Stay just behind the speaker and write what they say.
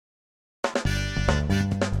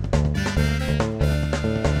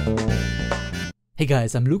Hey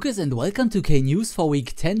guys, I'm Lucas and welcome to kNews for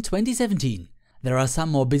week 10 2017. There are some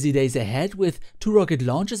more busy days ahead with 2 rocket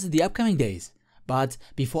launches in the upcoming days. But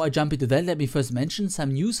before I jump into that, let me first mention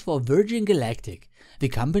some news for Virgin Galactic. The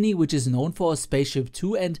company, which is known for Spaceship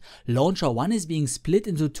 2 and Launcher 1, is being split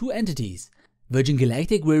into 2 entities. Virgin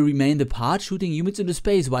Galactic will remain the part shooting humans into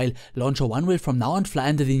space, while Launcher 1 will from now on fly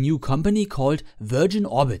under the new company called Virgin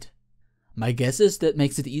Orbit. My guess is that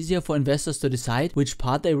makes it easier for investors to decide which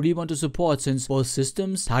part they really want to support, since both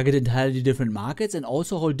systems target entirely different markets and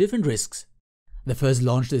also hold different risks. The first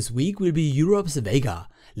launch this week will be Europe's Vega.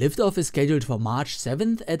 Liftoff is scheduled for March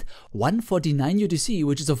 7th at 1:49 UTC,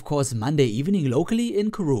 which is of course Monday evening locally in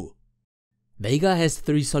Kourou. Vega has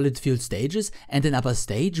 3 solid fuel stages and an upper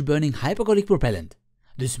stage burning hypergolic propellant.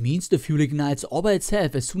 This means the fuel ignites all by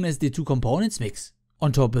itself as soon as the 2 components mix.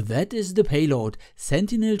 On top of that is the payload,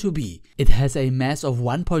 Sentinel-2B. It has a mass of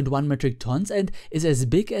 1.1 metric tons and is as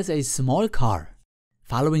big as a small car.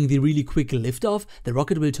 Following the really quick liftoff, the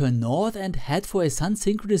rocket will turn north and head for a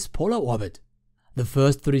sun-synchronous polar orbit. The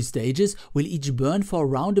first 3 stages will each burn for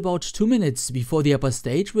around about 2 minutes before the upper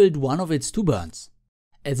stage will do one of its 2 burns.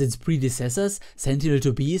 As its predecessors,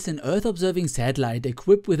 Sentinel-2B is an Earth-observing satellite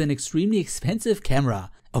equipped with an extremely expensive camera.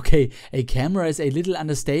 Okay, a camera is a little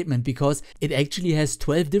understatement because it actually has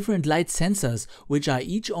 12 different light sensors, which are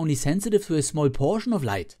each only sensitive to a small portion of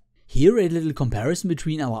light. Here a little comparison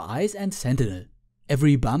between our eyes and Sentinel.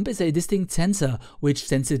 Every bump is a distinct sensor, which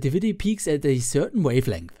sensitivity peaks at a certain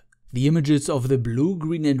wavelength. The images of the blue,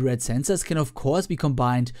 green and red sensors can of course be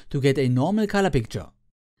combined to get a normal color picture.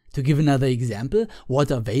 To give another example,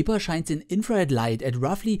 water vapor shines in infrared light at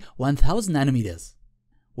roughly 1000 nanometers.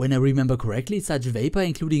 When I remember correctly, such vapor,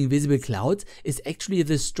 including visible clouds, is actually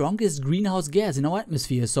the strongest greenhouse gas in our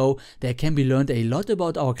atmosphere, so there can be learned a lot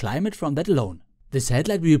about our climate from that alone. The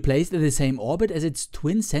satellite will be placed in the same orbit as its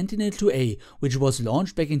twin Sentinel-2A, which was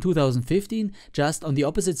launched back in 2015, just on the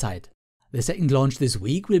opposite side. The second launch this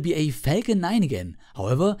week will be a Falcon 9 again.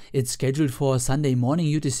 However, it's scheduled for Sunday morning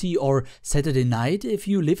UTC or Saturday night if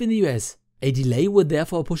you live in the US. A delay would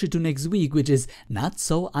therefore push it to next week, which is not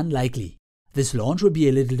so unlikely. This launch will be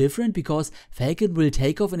a little different because Falcon will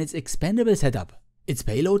take off in its expandable setup. Its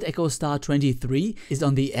payload, EchoStar 23, is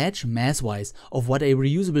on the edge mass-wise of what a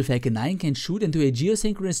reusable Falcon 9 can shoot into a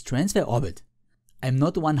geosynchronous transfer orbit. I'm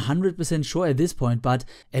not 100% sure at this point, but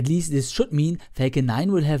at least this should mean Falcon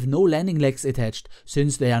 9 will have no landing legs attached,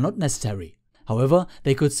 since they are not necessary. However,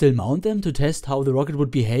 they could still mount them to test how the rocket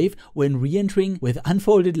would behave when re-entering with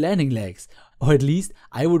unfolded landing legs. Or at least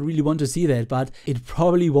I would really want to see that, but it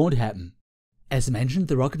probably won't happen. As mentioned,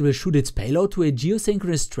 the rocket will shoot its payload to a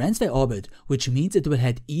geosynchronous transfer orbit, which means it will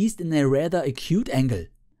head east in a rather acute angle.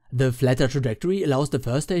 The flatter trajectory allows the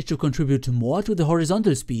first stage to contribute more to the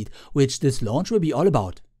horizontal speed, which this launch will be all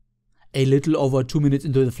about. A little over 2 minutes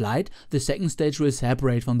into the flight, the second stage will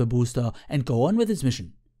separate from the booster and go on with its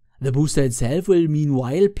mission. The booster itself will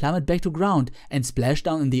meanwhile plummet back to ground and splash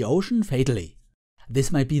down in the ocean fatally. This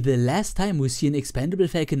might be the last time we see an expandable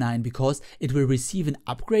Falcon 9 because it will receive an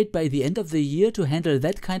upgrade by the end of the year to handle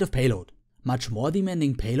that kind of payload. Much more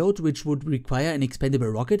demanding payload, which would require an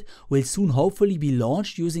expandable rocket, will soon hopefully be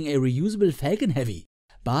launched using a reusable Falcon Heavy.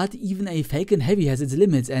 But even a Falcon Heavy has its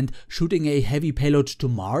limits, and shooting a heavy payload to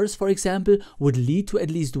Mars, for example, would lead to at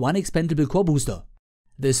least 1 expandable core booster.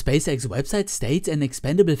 The SpaceX website states an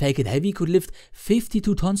expandable Falcon Heavy could lift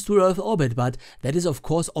 52 tons to Earth orbit, but that is of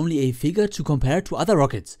course only a figure to compare to other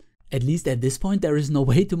rockets. At least at this point there is no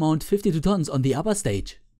way to mount 52 tons on the upper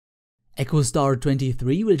stage. EchoStar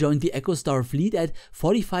 23 will join the EchoStar fleet at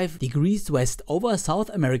 45 degrees west over South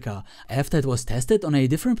America after it was tested on a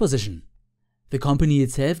different position. The company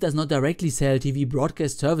itself does not directly sell TV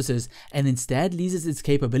broadcast services and instead leases its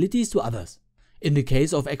capabilities to others. In the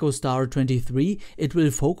case of EchoStar 23, it will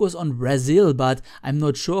focus on Brazil, but I'm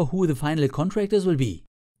not sure who the final contractors will be.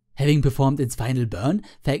 Having performed its final burn,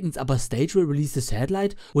 Falcon's upper stage will release the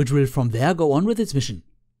satellite, which will from there go on with its mission.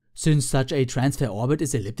 Since such a transfer orbit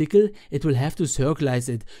is elliptical, it will have to circularize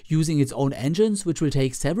it using its own engines, which will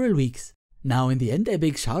take several weeks. Now in the end, a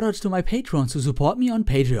big shoutout to my patrons who support me on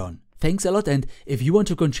Patreon. Thanks a lot, and if you want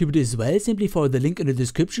to contribute as well, simply follow the link in the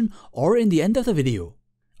description or in the end of the video.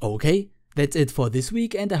 Okay. That's it for this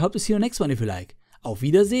week, and I hope to see you next one if you like. Auf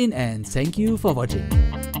Wiedersehen and thank you for watching.